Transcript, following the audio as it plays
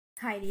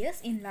Hi dears,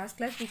 in last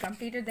class we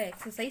completed the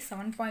exercise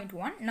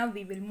 7.1. Now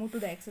we will move to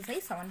the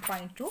exercise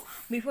 7.2.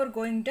 Before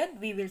going to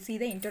we will see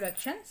the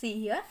introduction. See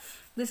here,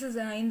 this is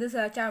in this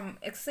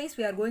exercise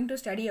we are going to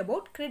study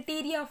about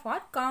criteria for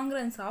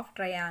congruence of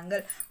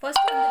triangle.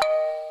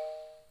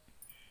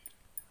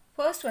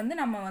 First வந்து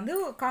நம்ம வந்து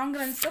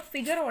congruence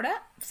figure ஓட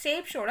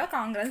shapes ஓட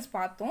congruence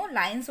பார்த்தோம்,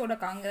 lines ஓட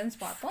congruence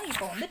பார்த்தோம்.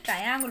 இப்போ வந்து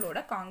triangle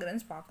ஓட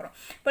congruence பார்க்கறோம்.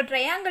 இப்போ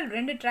triangle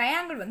ரெண்டு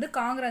triangle வந்து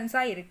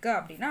congruence-ஆ இருக்கு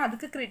அப்படினா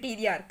அதுக்கு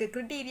criteria இருக்கு.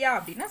 criteria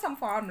அப்படினா some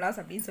formulas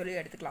அப்படினு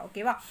சொல்லி எடுத்துக்கலாம்.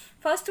 ஓகேவா?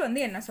 First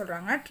வந்து என்ன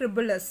சொல்றாங்க?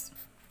 Triple S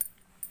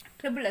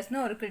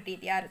ஒரு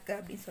criteria இருக்கு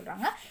அப்படி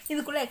சொல்றாங்க.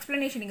 இதுக்குள்ள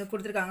explanation இங்க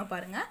கொடுத்திருக்காங்க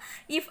பாருங்க.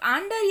 If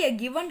under a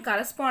given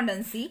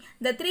correspondency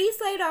the three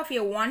sides of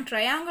a one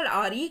triangle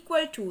are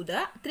equal to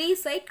the three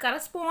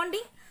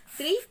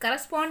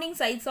corresponding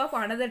sides of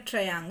another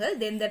triangle,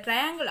 then the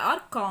triangle are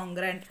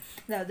congruent.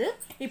 அதாவது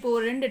இப்போ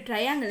ரெண்டு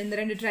triangle, இந்த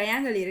ரெண்டு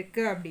triangle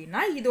இருக்கு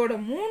அப்படினா இதோட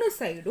மூணு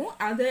சைடும்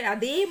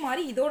அதே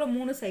மாதிரி இதோட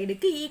மூணு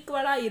சைடுக்கு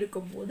ஈக்குவலா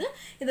இருக்கும்போது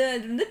இது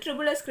வந்து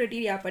triple S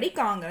criteria படி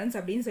congruence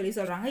அப்படினு சொல்லி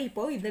சொல்றாங்க.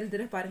 இப்போ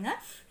இதெல்லாம் பாருங்க,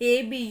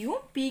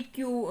 ABயும்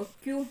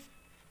PRயும்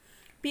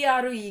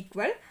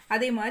ஈக்குவல்,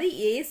 அதே மாதிரி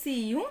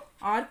ACயும்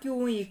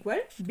RQவும்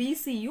ஈக்குவல்,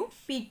 BCயும்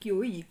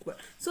PQவும் ஈக்குவல்.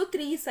 ஸோ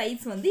 3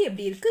 sides வந்து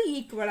எப்படி இருக்கு?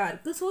 ஈக்குவலாக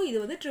இருக்குது. ஸோ இது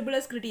வந்து triple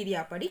S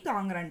criteria படி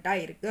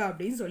காங்கிரண்ட்டாக இருக்குது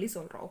அப்படின்னு சொல்லி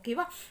சொல்கிறோம்.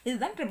 ஓகேவா?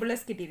 இதுதான் triple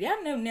S criteria.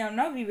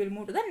 Now we will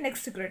move to the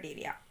next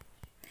criteria.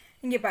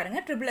 இங்கே பாருங்க,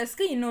 triple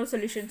Sக்கு இன்னொரு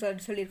சொல்யூஷன்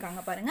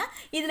சொல்லியிருக்காங்க பாருங்க.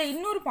 இதில்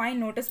இன்னொரு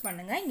பாயிண்ட் நோட்டீஸ்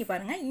பண்ணுங்க. இங்கே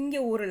பாருங்க, இங்கே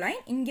ஒரு லைன்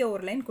இங்கே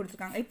ஒரு லைன்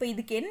கொடுத்துருக்காங்க. இப்போ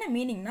இதுக்கு என்ன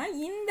மீனிங்னா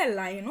இந்த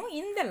லைனும்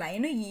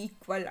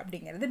ஈக்குவல்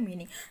அப்படிங்கிறது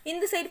மீனிங்.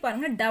 இந்த சைடு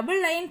பாருங்க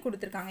டபுள் லைன்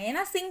கொடுத்துருக்காங்க.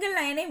 ஏன்னா சிங்கிள்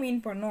லைனே மீன்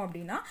பண்ணோம்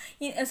அப்படின்னா,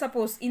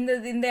 சப்போஸ்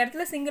இந்த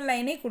இடத்துல சிங்கிள்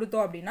லைனே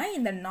கொடுத்தோம் அப்படின்னா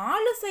இந்த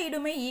 4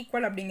 சைடுமே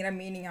ஈக்குவல் அப்படிங்கிற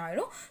மீனிங்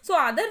ஆகிடும். ஸோ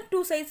அதர்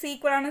 2 சைட்ஸ்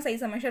ஈக்குவலான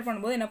சைஸை மெஷர்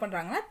பண்ணும்போது என்ன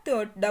பண்ணுறாங்கன்னா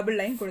டபுள்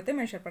லைன் கொடுத்து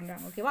மெஷர்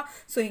பண்ணுறாங்க. ஓகேவா?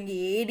 ஸோ இங்கே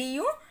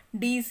ADயும்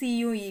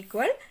DCயும்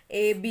equal,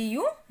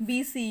 ABயும்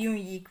BCயும்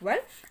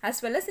equal, as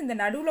well as இந்த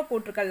நடுவில்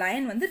போட்டிருக்க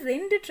லைன் வந்து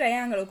ரெண்டு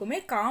ட்ரையாங்கிளுக்குமே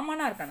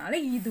காமனாக இருக்கனால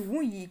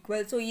இதுவும்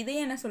ஈக்குவல். ஸோ இதே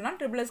என்ன சொல்லலாம்?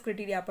 triple S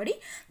criteria படி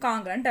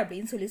காங்கிரண்ட்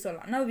அப்படின்னு சொல்லி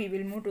சொல்லலாம். Now we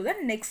will move to the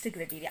next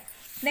criteria.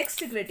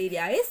 Next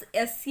criteria is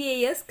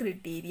SAS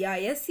criteria.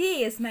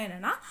 SASனா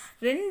என்னன்னா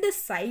ரெண்டு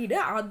சைடு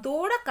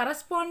அதோட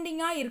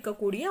கரஸ்பாண்டிங்காக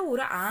இருக்கக்கூடிய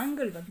ஒரு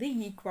ஆங்கிள் வந்து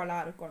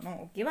ஈக்குவலாக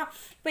இருக்கணும். ஓகேவா?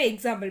 இப்போ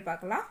எக்ஸாம்பிள்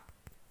பார்க்கலாம்.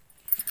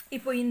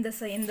 இப்போ இந்த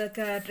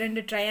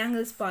ரெண்டு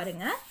ட்ரையாங்கிள்ஸ்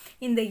பாருங்க.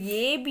 இந்த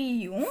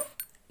ABயும்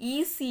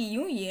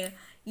ECயும்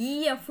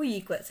EFும்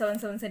ஈக்குவல்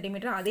 7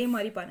 சென்டிமீட்டர். அதே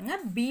மாதிரி பாருங்க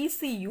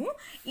BCயும்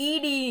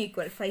EDயும்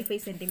ஈக்குவல் 5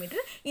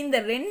 சென்டிமீட்டர். இந்த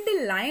ரெண்டு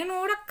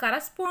லைனோட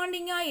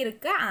கரஸ்பாண்டிங்காக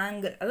இருக்க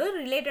ஆங்கிள், அதாவது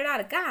ரிலேட்டடாக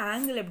இருக்க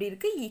ஆங்கிள் எப்படி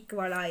இருக்குது?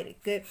 ஈக்குவலாக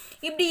இருக்குது.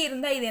 இப்படி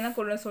இருந்தால் இது என்ன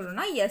கொள்ள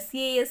சொல்லணும்னா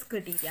SAS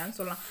கிரைட்டீரியான்னு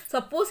சொல்லலாம்.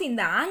 சப்போஸ்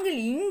இந்த ஆங்கிள்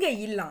இங்கே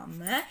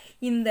இல்லாமல்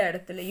இந்த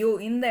இடத்துலையோ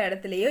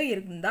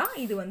இருந்தால்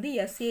இது வந்து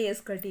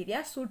SAS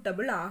கிரைட்டீரியா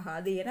சூட்டபிள்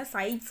ஆகாது. ஏன்னா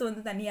சைட்ஸ்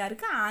வந்து தனியாக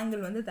இருக்குது,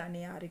 ஆங்கிள் வந்து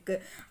தனியாக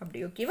இருக்குது.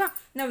 அப்படி ஓகேவா?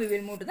 Now we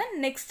will move to the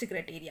next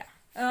criteria.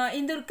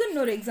 இதற்கு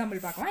இன்னொரு எக்ஸாம்பிள்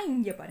பார்க்கலாம்.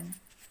 இங்கே பாருங்கள்,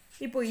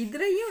 இப்போ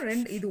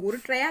இதுலேயும் இது ஒரு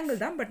ட்ரையாங்கிள்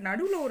தான், பட்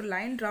நடுவில் ஒரு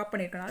லைன் ட்ராப்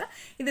பண்ணியிருக்கனால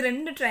இது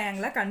ரெண்டு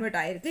ட்ரையாங்கிளாக கன்வெர்ட்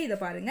ஆகிருக்கு. இதை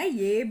பாருங்கள்,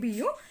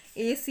 ABயும்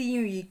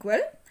ACயும்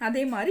ஈக்குவல்,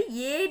 அதே மாதிரி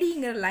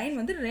ADங்கிற லைன்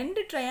வந்து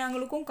ரெண்டு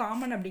ட்ரையாங்கிளுக்கும்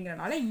காமன்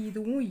அப்படிங்கிறனால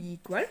இதுவும்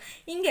ஈக்குவல்.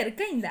 இங்கே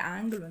இருக்க இந்த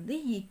ஆங்கிள் வந்து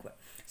ஈக்குவல்.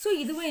 ஸோ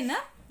இதுவும் என்ன?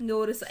 இங்கே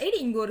ஒரு சைடு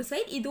இங்கே ஒரு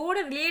சைடு இதோட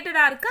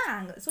ரிலேட்டடாக இருக்க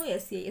angle. So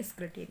SAS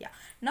criteria.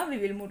 Now we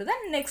will move to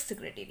the next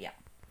criteria.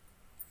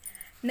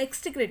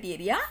 Next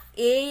criteria,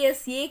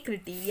 ASA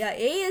criteria.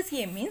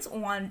 ASA means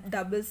one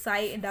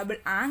double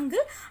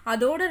angle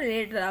அதோட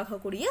ரிலேட்டட்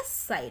ஆகக்கூடிய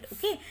side.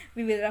 Okay,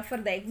 we will refer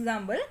the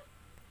example.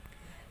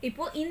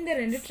 இப்போ இந்த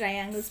ரெண்டு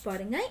ட்ரையாங்கிள்ஸ்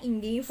பாருங்க,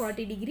 இங்கேயும்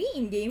 40 டிகிரி,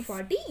 இங்கேயும்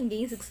 40,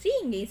 இங்கேயும் 60,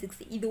 இங்கேயும்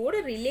 60. இதோட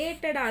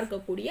ரிலேட்டடாக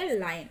இருக்கக்கூடிய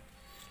லைன்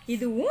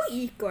இதுவும்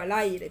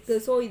ஈக்குவலாக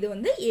இருக்குது. ஸோ இது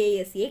வந்து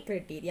ASA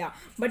criteria.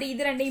 பட்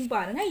இது ரெண்டையும்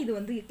பாருங்கள், இது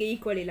வந்து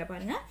ஈக்குவல் இல்லை.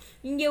 பாருங்கள்,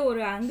 இங்கே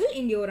ஒரு ஆங்கிள்,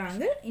 இங்கே ஒரு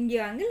ஆங்கிள், இங்கே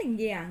ஆங்கிள்,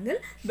 இங்கே ஆங்கிள்.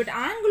 பட்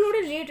ஆங்கிளோட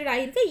ரிலேட்டட்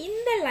ஆகிருக்க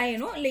இந்த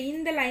லைனோ இல்லை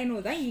இந்த லைனோ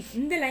தான்,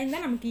 இந்த லைன்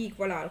தான் நமக்கு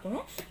ஈக்குவலாக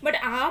இருக்கணும். பட்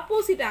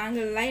ஆப்போசிட்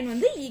ஆங்கிள் லைன்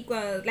வந்து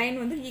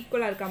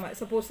ஈக்குவலாக இருக்காமல்,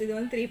 சப்போஸ் இது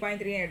வந்து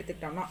 3.3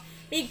 எடுத்துக்கிட்டோம்னா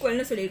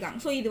ஈக்குவல்னு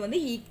சொல்லியிருக்காங்க. ஸோ இது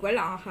வந்து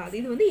ஈக்குவல் ஆகாது.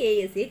 இது வந்து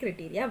ASA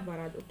criteria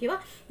வராது. ஓகேவா?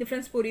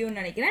 டிஃப்ரென்ஸ்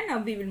புரியும்னு நினைக்கிறேன்.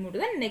 Now we will move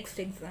to the next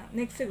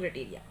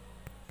criteria.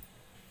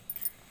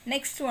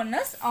 Next one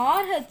is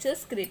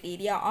RHS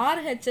criteria.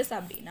 RHS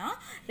அப்படின்னா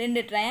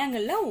ரெண்டு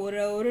ட்ரையாங்கிளில்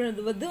ஒரு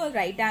இது வந்து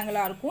ரைட்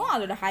ஆங்கிளாக இருக்கும்,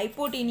 அதோட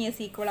ஹைப்போட்டீனியஸ்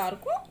ஈக்குவலாக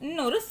இருக்கும்,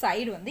 இன்னொரு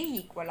சைடு வந்து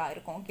ஈக்குவலாக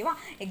இருக்கும். ஓகேவா?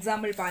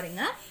 எக்ஸாம்பிள்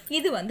பாருங்கள்,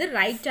 இது வந்து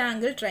ரைட்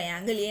ஆங்கிள்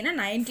ட்ரையாங்கிள். ஏன்னா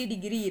 90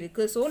 டிகிரி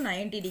இருக்குது. So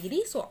 90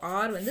 degree. ஸோ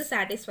R வந்து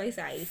சாட்டிஸ்ஃபைஸ்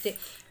ஆயிடுச்சு.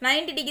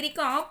 90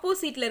 டிகிரிக்கு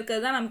ஆப்போசிட்டில்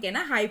இருக்கிறது தான் நமக்கு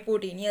என்ன?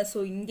 ஹைப்போட்டீனியஸ்.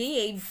 ஸோ இங்கேயும்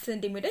 8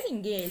 சென்டிமீட்டர்,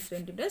 இங்கேயும் 8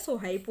 சென்டிமீட்டர். So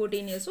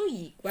ஹைப்போட்டீனியஸும்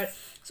equal.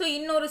 ஸோ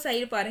இன்னொரு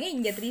சைடு பாருங்கள்,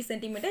 இங்கே 3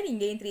 சென்டிமீட்டர்,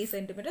 இங்கேயும் 3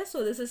 centimetre. So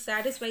this is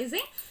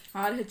satisfying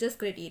RHS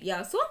criteria.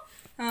 So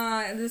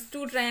these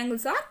two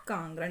triangles are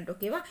congruent.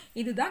 Okay va?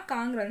 இதுதான்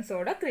congruence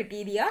ஓட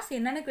criterias.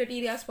 என்னென்ன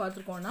criterias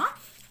பார்த்துருக்கோம்னா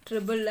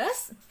triple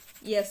S,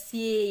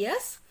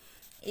 SAS,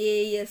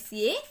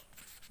 ASA,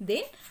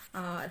 then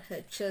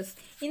RHS.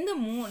 இந்த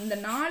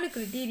 4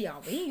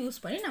 கிரைட்டீரியாவையும்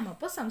use பண்ணி நம்ம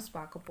இப்போ sums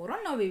பார்க்க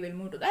போறோம். Now we will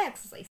move to the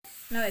exercise.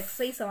 Now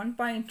exercise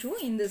 7.2.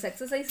 In this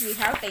exercise we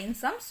have 10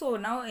 sums. So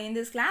now in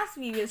this class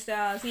we will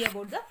see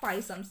about the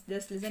 5 sums.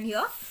 Just listen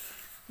here.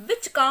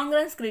 Which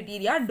congruence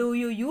criteria do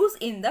you use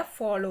in the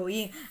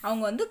following?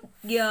 அவங்க வந்து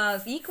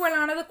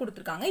ஈக்குவலானதை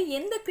கொடுத்துருக்காங்க.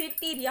 எந்த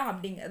criteria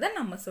அப்படிங்கிறத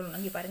நம்ம சொல்லணும்.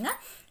 இங்கே பாருங்க,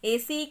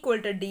 AC equal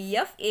to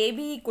DF, AB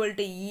equal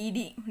to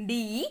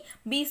DE,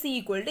 BC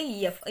equal to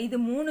EF. இது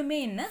மூணுமே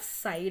என்ன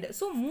சைடு.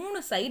 ஸோ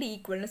 3 சைடு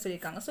ஈக்குவல்னு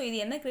சொல்லியிருக்காங்க. ஸோ இது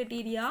என்ன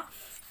criteria?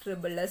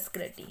 Triple S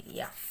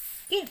criteria.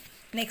 Okay,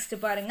 next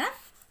பாருங்க,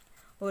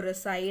 ஒரு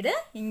சைடு,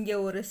 இங்கே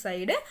ஒரு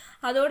சைடு,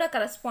 அதோட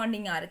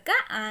கரஸ்பாண்டிங்காக இருக்க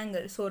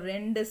ஆங்கிள். ஸோ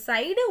 2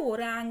 சைடு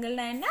ஒரு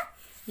ஆங்கிள்னா என்ன?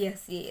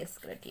 SAS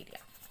criteria.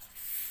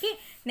 Okay,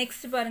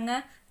 next பாருங்க,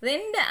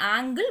 2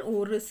 ஆங்கிள்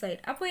ஒரு சைடு,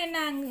 அப்போ என்ன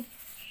ஆங்கிள்?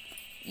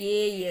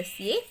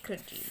 ASA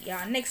criteria.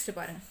 Next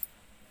பாருங்க,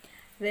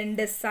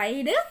 2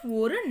 சைடு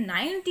ஒரு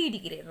 90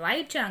 degree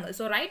right angle.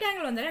 So right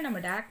angle வந்தாலே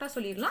நம்ம டேரெக்டாக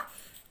சொல்லிடலாம்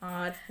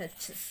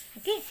RHS.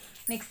 Okay,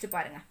 next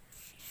பாருங்க,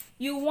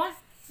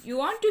 you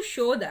want to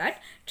show that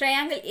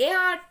triangle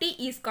ART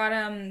is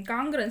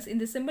congruence.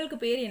 இந்த சிம்பிளுக்கு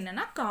பேர்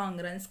என்னன்னா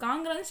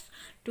congruence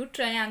to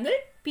triangle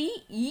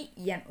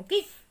PEN. Okay,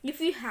 if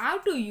you have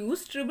to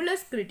use triple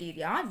S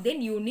criteria, then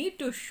you need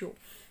to show.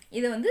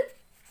 இது வந்து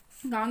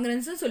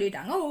congruence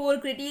சொல்லிட்டாங்க. ஒவ்வொரு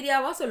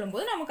கிரைட்டீரியாவாக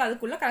சொல்லும்போது நமக்கு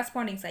அதுக்குள்ள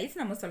கரஸ்பாண்டிங் சைஸ்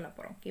நம்ம சொல்ல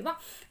போகிறோம். ஓகேவா?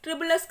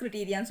 ட்ரிபிள் எஸ்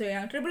கிரைட்டீரியான்னு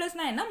சொல்லிட்டாங்க. ட்ரிபிள்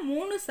எஸ்னா என்ன?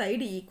 3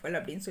 சைடு ஈக்குவல்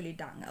அப்படின்னு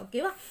சொல்லிட்டாங்க.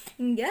 ஓகேவா?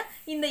 இங்கே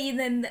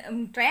இந்த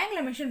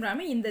ட்ரையாங்கிளை மென்ஷன்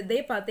பண்ணாமல் இந்த இதே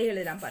பார்த்தே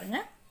எழுதலாம் பாருங்க.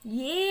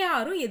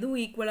 ஏஆரும் எதுவும்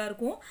ஈக்குவலாக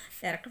இருக்கும்?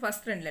 டேரக்டாக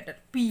first 2 letter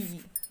PE.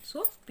 So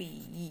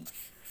PE.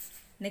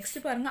 Next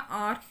பாருங்க,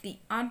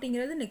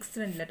 ஆர்டிங்கிறது நெக்ஸ்ட்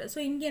 2 லெட்டர். ஸோ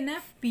இங்கே என்ன?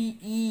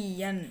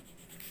 PEN.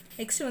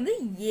 நெக்ஸ்ட் வந்து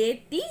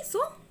AT.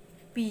 So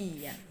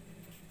PN.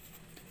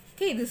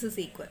 Okay, this is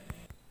equal.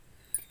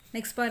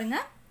 Next பாருங்க,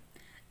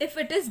 if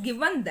it is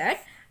given that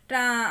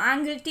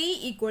angle T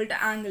equal to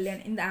angle N,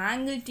 இந்த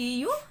angle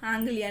Tயும்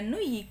angle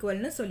Nயும்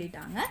ஈக்குவல்னு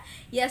சொல்லிட்டாங்க.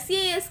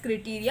 SAS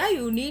criteria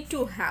you need to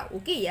have.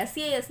 Okay,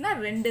 SASனா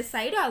 2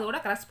 side அதோட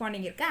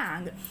corresponding இருக்க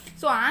angle.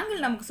 So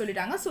angle நமக்கு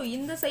சொல்லிட்டாங்க. So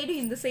இந்த side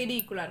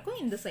ஈக்குவலாக இருக்கும்,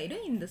 இந்த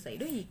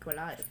சைடு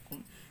ஈக்குவலாக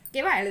இருக்கும்.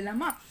 ஓகேவா?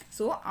 எழுதலாமா?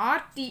 ஸோ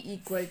RT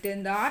ஈக்குவல் டு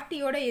இந்த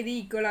RTயோட எது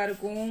ஈக்குவலாக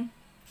இருக்கும்?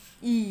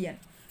 EN.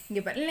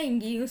 இங்கே பாருங்க,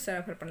 இங்கேயும்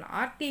ரெஃபர் பண்ணலாம்.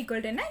 RT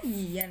ஈக்குவல் டு என்ன?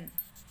 EN.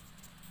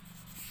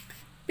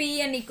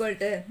 PN equal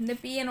to இந்த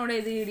PN ஓட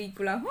எது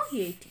equal ஆகும்?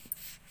 80.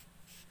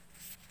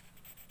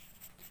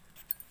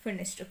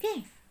 Finished. Okay,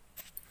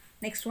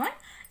 next one,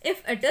 if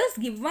it is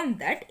given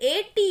that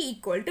AT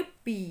equal to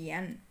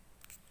PN.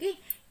 Okay,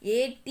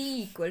 AT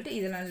equal to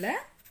இதெல்லாம் இல்லை,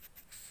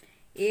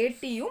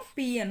 ATயும்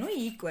PNயும்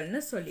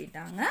ஈக்குவல்னு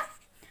சொல்லிட்டாங்க.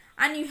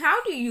 and you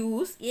have to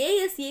use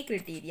ASA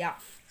criteria.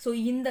 So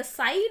இந்த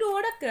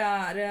சைடோட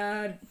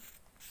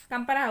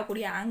compare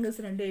ஆகக்கூடிய angles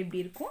 2 எப்படி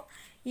இருக்கும்?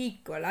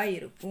 ஈக்குவலாக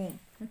இருக்கும்.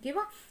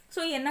 ஓகேவா?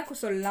 ஸோ என்ன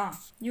சொல்லலாம்?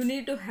 you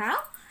need to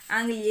have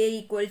angle A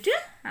equal to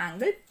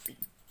angle P.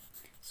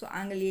 So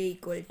angle A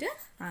equal to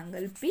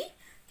angle P.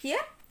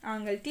 Here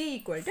angle T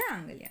equal to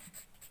angle N.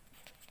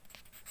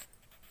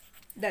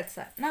 That's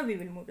all. Now we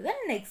will move to the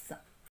next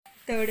sum.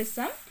 Third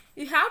sum,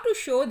 you have to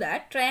show that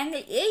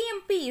triangle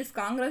AMP is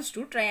congruous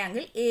to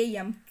triangle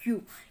AMQ.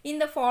 In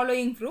the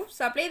following proof,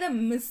 supply the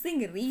missing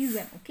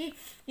reason. Okay,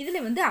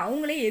 இதில் வந்து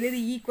அவங்களே எழுதி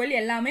equal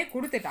எல்லாமே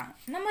கொடுத்துட்டாங்க.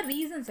 நம்ம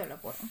reason சொல்ல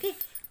போகிறோம். Okay,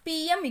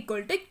 PM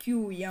equal to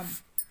QM.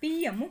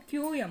 PMமும்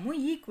QMமும்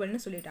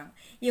ஈக்குவல்னு சொல்லிட்டாங்க.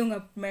 இவங்க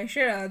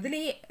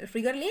அதுலேயே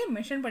ஃபிகர்லேயே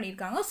மென்ஷன்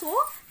பண்ணியிருக்காங்க. So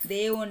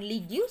they only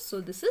give. So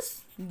this is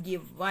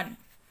given.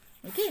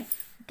 Okay,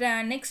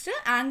 next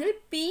angle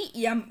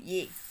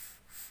PMA.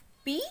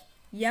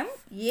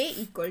 PMA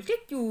equal to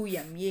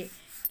QMA.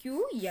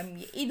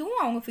 இதுவும்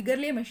அவங்க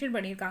ஃபிகர்லேயே மென்ஷன்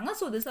பண்ணியிருக்காங்க.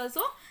 So this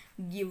also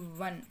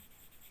given.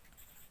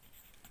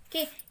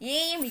 Okay,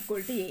 AM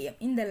equal to AM.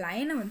 இந்த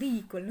லைனை வந்து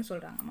ஈக்குவல்னு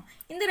சொல்கிறாங்கம்மா.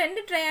 இந்த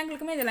 2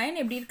 ட்ரையாங்கிளுக்குமே இந்த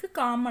லைன் எப்படி இருக்குது?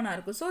 காமனாக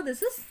இருக்குது. So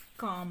this is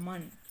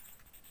common.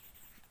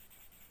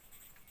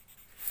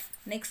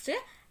 Next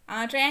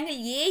triangle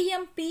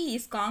AMP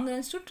is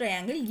congruence to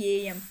triangle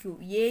AMQ.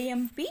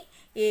 AMP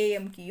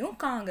AMQயும்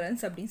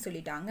congruence அப்படின்னு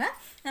சொல்லிட்டாங்க.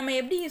 நம்ம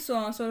எப்படி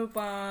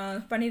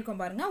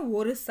பண்ணியிருக்கோம் பாருங்க,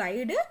 ஒரு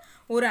சைடு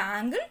ஒரு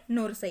ஆங்கிள்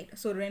இன்னொரு சைடு.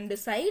 ஸோ 2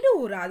 சைடு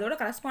ஒரு அதோட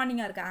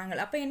கரஸ்பாண்டிங்காக இருக்க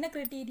ஆங்கிள். அப்போ என்ன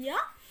criteria?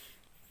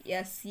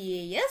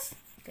 SAS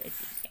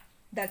criteria.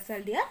 That's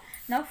all dear.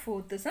 Now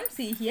fourth sum,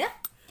 see here.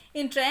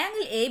 In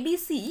triangle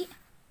ABC,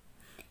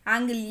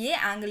 angle A,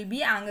 angle B,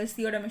 angle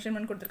C ஓட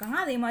மெஷர்மெண்ட் கொடுத்துருக்காங்க.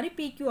 அதே மாதிரி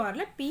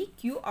PQRல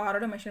PQR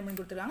ஓட மெஷர்மெண்ட்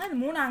கொடுத்துருக்காங்க. இந்த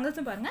 3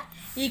 ஆங்கிள்ஸும் பாருங்க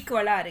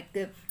ஈக்குவலாக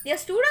இருக்குது. A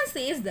student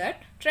says that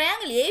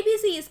triangle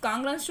ABC is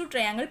congruous to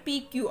triangle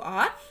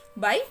PQR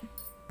by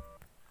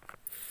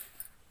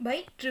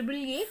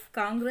AAA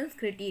congruence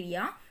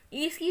criteria.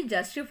 Is he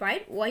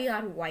justified? Why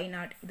or why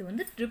not? இது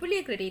வந்து AAA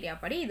criteria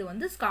படி இது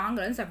வந்து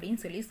congruence அப்படின்னு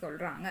சொல்லி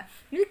சொல்கிறாங்க.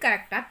 இது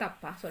கரெக்டாக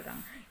தப்பாக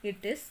சொல்கிறாங்க.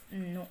 It is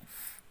no.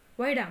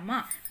 Why damma?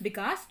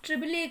 Because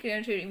AAA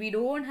criteria, we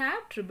don't have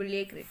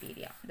AAA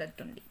criteria. That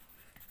only.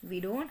 We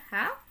don't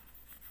have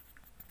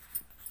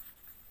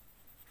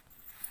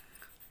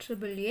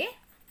AAA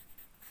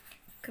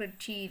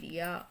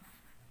criteria.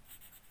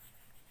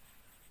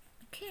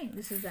 Okay,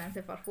 this is the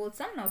answer for fourth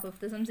sum. Now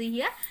fifth sum, see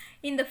here.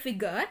 In the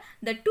figure,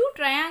 the two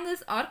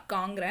triangles are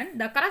congruent.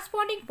 The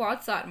corresponding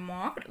parts are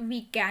marked. We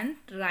can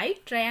write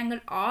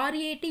triangle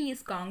RAT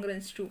is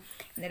congruent to.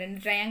 இந்த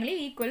ரெண்டு triangle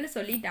equal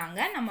சொல்லிட்டாங்க.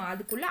 நம்ம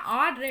அதுக்குள்ள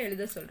ஆர்டரை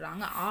எழுத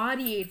சொல்றாங்க.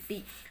 RAT.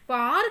 இப்போ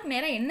ஆருக்கு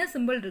நேரா என்ன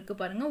சிம்பிள் இருக்கு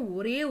பாருங்க,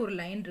 ஒரே ஒரு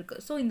லைன் இருக்கு.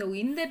 ஸோ இந்த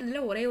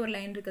இடத்துல ஒரே ஒரு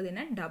லைன் இருக்குது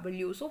என்ன,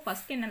 W. ஸோ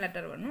ஃபர்ஸ்ட் என்ன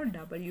லெட்டர் வரணும்,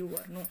 W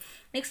வரணும்.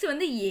 நெக்ஸ்ட்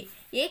வந்து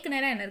ஏக்கு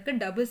நேரா என்ன இருக்கு,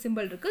 டபுள்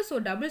சிம்பிள் இருக்கு. ஸோ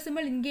டபுள்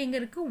சிம்பிள் இங்கே எங்க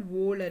இருக்கு,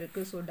 ஓல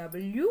இருக்கு. So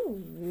WO.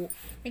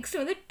 நெக்ஸ்ட்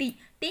வந்து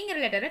டீங்கிற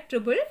லெட்டரை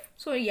ட்ரிபிள்.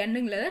 ஸோ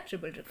எண்ணுங்கிற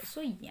ட்ரிபிள் இருக்கு.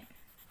 So N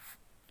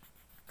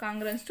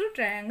congruence to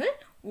triangle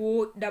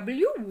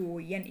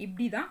OWON.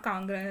 இப்படி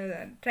தான்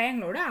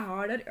ட்ரையாங்கிளோட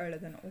ஆர்டர்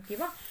எழுதணும்.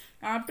 ஓகேவா?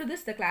 Up to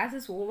this the class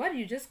is over.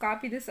 You just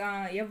copy this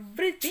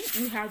everything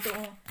you have to,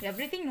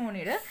 everything no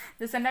need.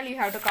 This and all you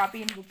have to copy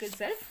in book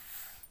itself.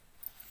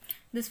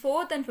 This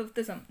fourth and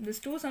fifth sum, these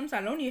two sums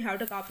alone you have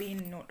to copy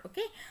in note.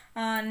 Okay,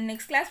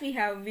 next class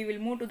we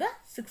will move to the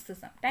sixth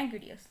sum. Thank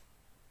you dears.